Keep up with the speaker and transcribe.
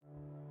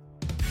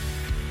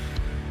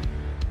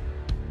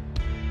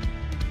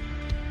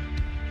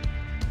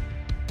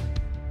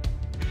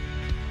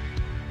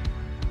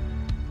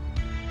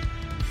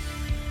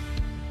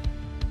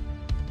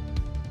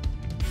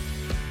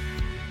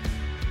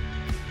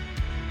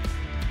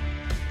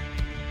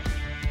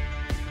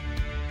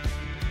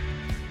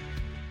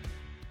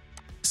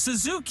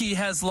Suzuki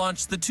has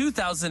launched the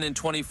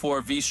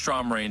 2024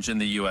 V-Strom range in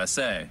the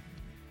USA.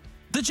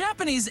 The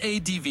Japanese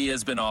ADV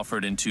has been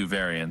offered in two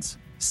variants,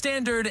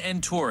 Standard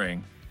and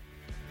Touring.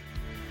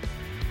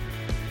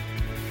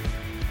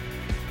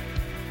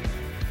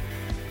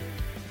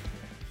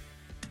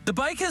 The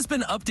bike has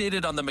been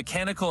updated on the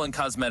mechanical and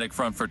cosmetic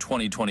front for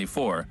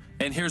 2024,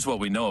 and here's what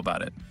we know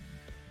about it.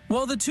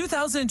 While the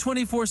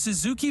 2024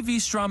 Suzuki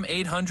V-Strom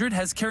 800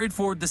 has carried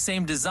forward the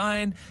same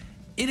design,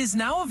 it is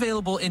now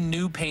available in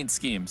new paint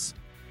schemes.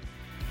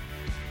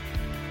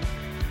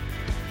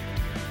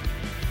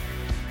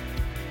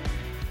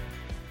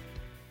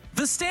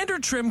 The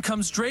standard trim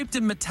comes draped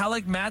in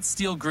metallic matte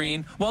steel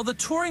green, while the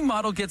touring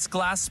model gets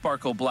glass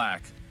sparkle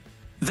black.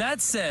 That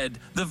said,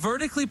 the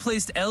vertically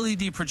placed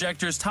LED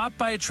projectors topped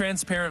by a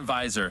transparent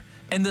visor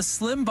and the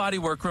slim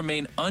bodywork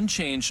remain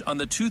unchanged on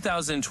the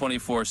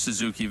 2024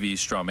 Suzuki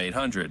V-Strom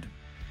 800.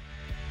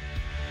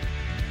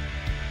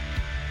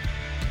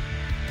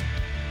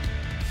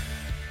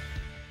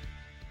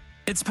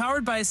 It's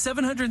powered by a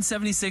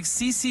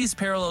 776cc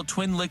parallel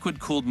twin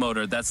liquid-cooled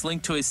motor that's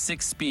linked to a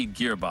 6-speed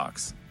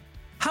gearbox.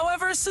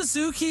 However,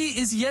 Suzuki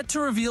is yet to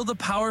reveal the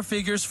power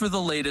figures for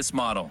the latest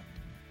model.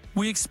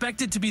 We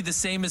expect it to be the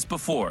same as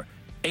before,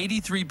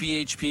 83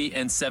 bhp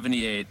and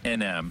 78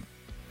 Nm.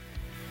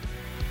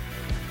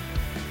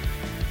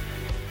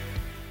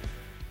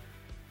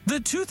 The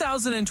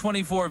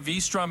 2024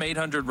 V-Strom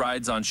 800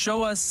 rides on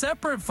Showa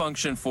separate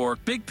function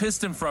fork, big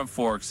piston front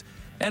forks,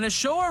 and a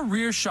Showa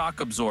rear shock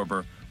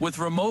absorber with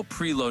remote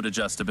preload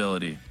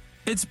adjustability.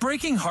 Its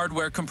braking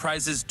hardware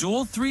comprises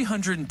dual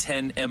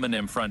 310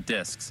 mm front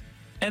discs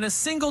and a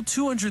single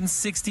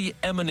 260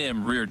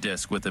 mm rear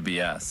disc with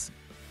ABS.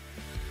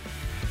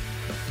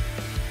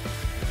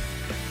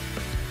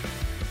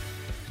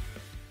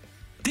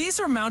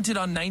 These are mounted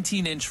on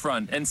 19-inch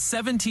front and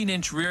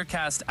 17-inch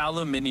rear-cast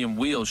aluminum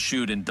wheels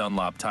shoed in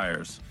Dunlop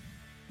tires.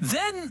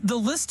 Then, the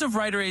list of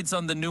rider aids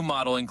on the new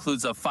model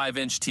includes a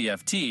 5-inch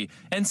TFT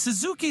and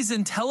Suzuki's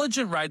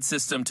intelligent ride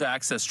system to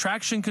access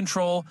traction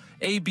control,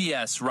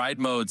 ABS ride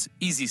modes,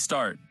 easy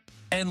start,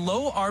 and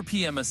low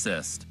RPM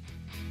assist.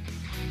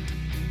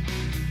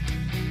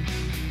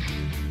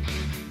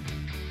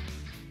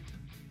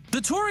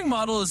 The touring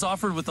model is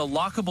offered with a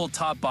lockable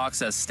top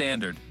box as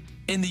standard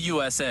in the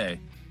USA.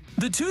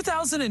 The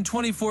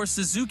 2024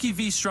 Suzuki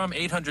V-Strom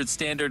 800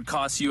 Standard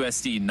costs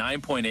USD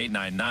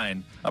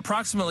 9.899,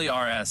 approximately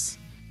Rs.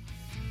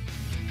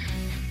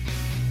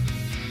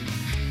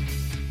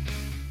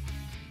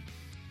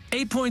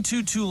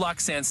 $8.22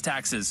 lakh sans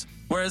taxes,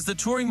 whereas the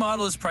touring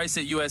model is priced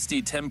at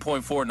USD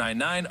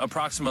 10.499,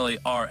 approximately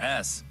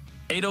Rs.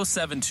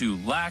 8072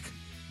 lakh.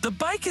 The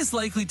bike is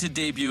likely to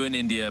debut in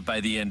India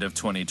by the end of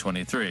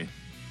 2023.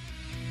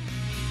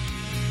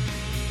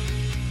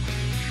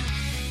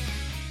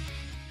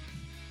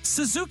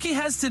 Suzuki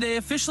has today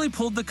officially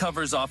pulled the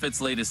covers off its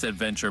latest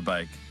adventure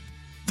bike.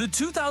 The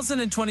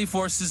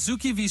 2024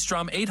 Suzuki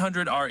V-Strom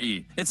 800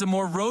 RE. It's a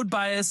more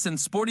road-biased and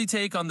sporty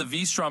take on the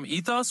V-Strom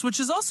ethos,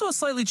 which is also a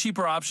slightly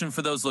cheaper option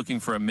for those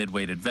looking for a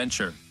mid-weight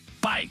adventure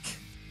bike.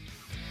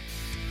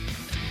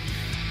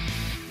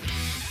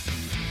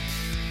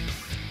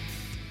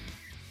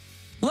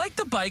 Like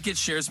the bike it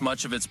shares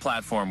much of its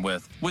platform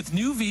with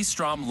new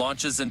V-Strom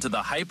launches into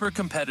the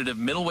hyper-competitive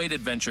middleweight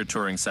adventure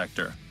touring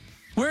sector,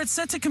 where it's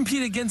set to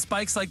compete against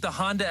bikes like the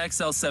Honda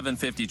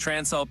XL750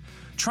 Transalp,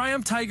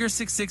 Triumph Tiger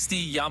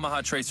 660,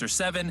 Yamaha Tracer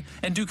 7,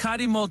 and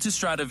Ducati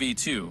Multistrada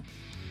V2.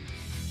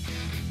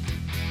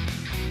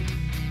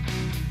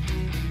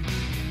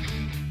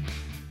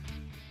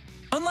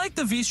 Unlike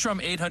the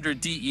V-Strom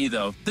 800 DE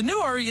though, the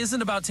new RE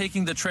isn't about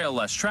taking the trail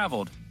less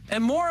traveled,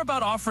 and more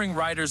about offering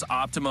riders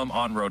optimum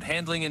on-road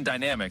handling and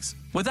dynamics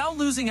without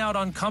losing out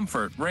on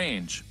comfort,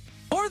 range,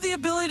 or the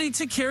ability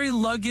to carry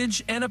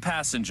luggage and a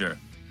passenger.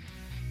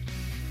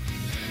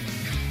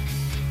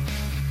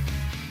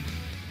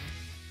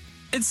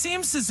 It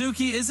seems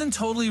Suzuki isn't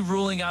totally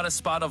ruling out a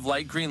spot of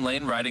light green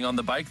lane riding on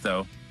the bike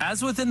though,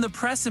 as within the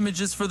press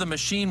images for the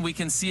machine we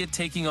can see it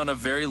taking on a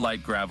very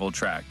light gravel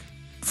track.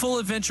 Full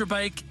adventure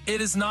bike, it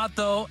is not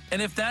though,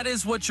 and if that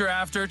is what you're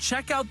after,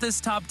 check out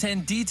this top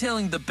 10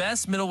 detailing the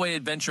best middleweight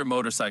adventure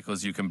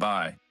motorcycles you can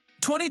buy.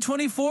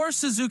 2024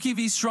 Suzuki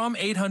V-Strom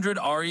 800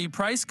 RE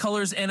price,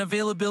 colors, and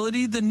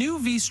availability. The new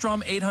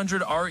V-Strom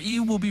 800 RE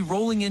will be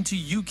rolling into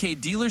UK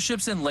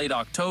dealerships in late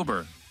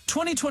October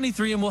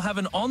 2023 and will have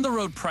an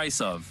on-the-road price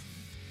of